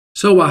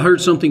So I heard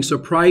something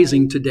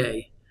surprising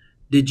today.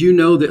 Did you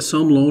know that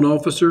some loan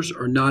officers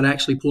are not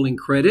actually pulling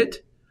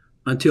credit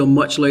until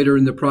much later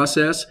in the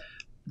process?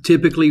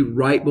 Typically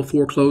right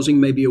before closing,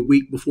 maybe a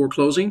week before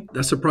closing.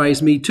 That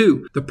surprised me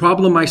too. The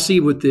problem I see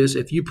with this,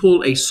 if you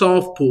pull a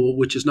soft pull,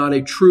 which is not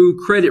a true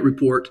credit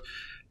report,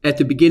 at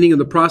the beginning of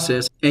the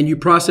process, and you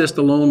process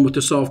the loan with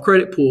the soft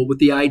credit pull with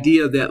the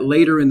idea that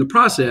later in the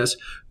process,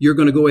 you're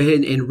going to go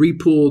ahead and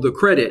re-pull the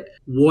credit.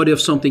 What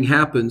if something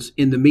happens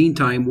in the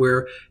meantime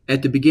where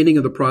at the beginning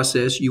of the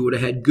process, you would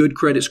have had good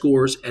credit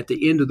scores. At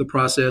the end of the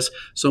process,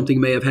 something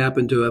may have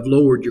happened to have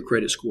lowered your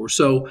credit score.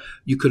 So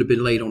you could have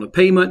been late on a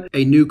payment.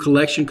 A new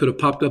collection could have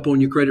popped up on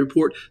your credit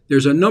report.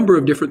 There's a number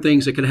of different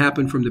things that could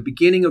happen from the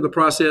beginning of the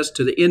process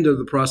to the end of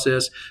the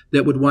process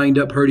that would wind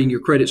up hurting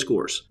your credit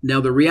scores.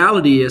 Now, the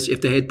reality is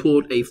if they had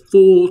pulled a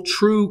full,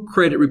 true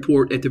credit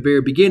report at the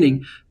very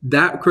beginning,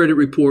 that credit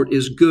report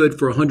is good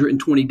for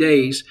 120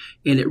 days,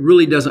 and it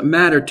really doesn't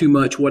matter too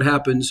much what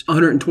happens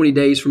 120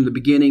 days from the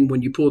beginning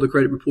when you pull the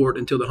credit report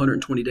until the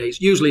 120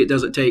 days. Usually it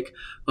doesn't take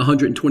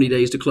 120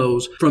 days to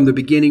close from the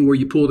beginning where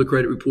you pull the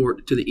credit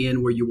report to the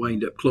end where you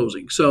wind up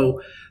closing.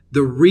 So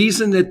the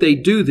reason that they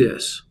do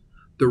this,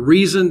 the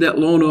reason that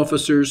loan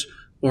officers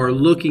are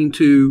looking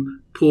to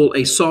pull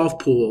a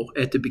soft pull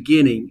at the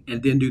beginning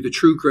and then do the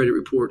true credit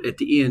report at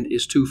the end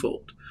is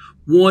twofold.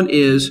 One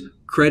is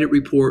credit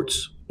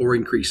reports are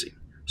increasing.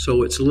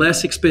 So it's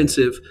less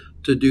expensive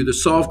to do the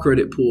soft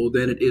credit pull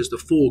than it is the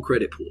full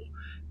credit pull.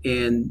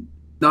 And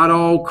not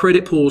all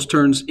credit pulls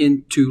turns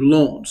into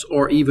loans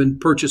or even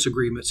purchase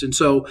agreements. And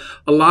so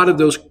a lot of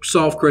those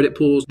soft credit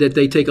pulls that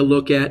they take a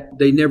look at,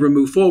 they never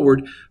move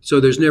forward. So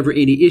there's never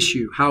any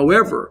issue.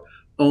 However,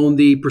 on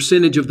the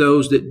percentage of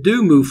those that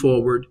do move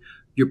forward,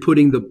 you're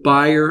putting the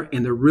buyer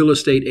and the real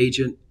estate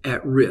agent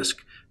at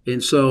risk.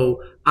 And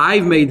so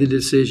I've made the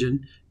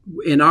decision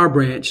in our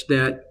branch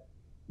that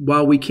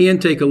while we can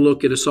take a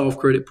look at a soft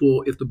credit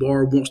pull if the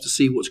borrower wants to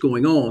see what's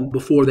going on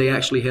before they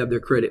actually have their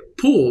credit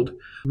pulled,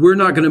 we're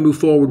not going to move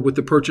forward with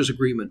the purchase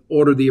agreement,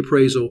 order the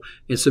appraisal,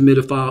 and submit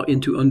a file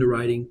into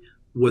underwriting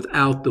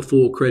without the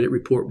full credit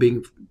report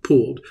being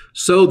pulled,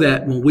 so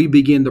that when we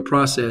begin the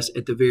process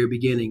at the very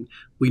beginning,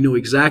 we know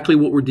exactly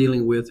what we're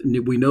dealing with,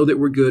 and we know that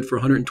we're good for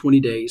 120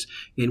 days,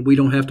 and we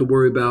don't have to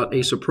worry about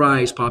a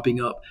surprise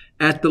popping up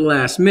at the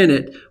last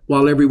minute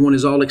while everyone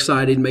is all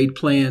excited, made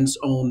plans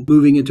on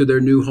moving into their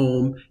new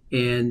home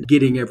and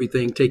getting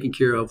everything taken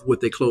care of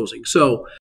with their closing. So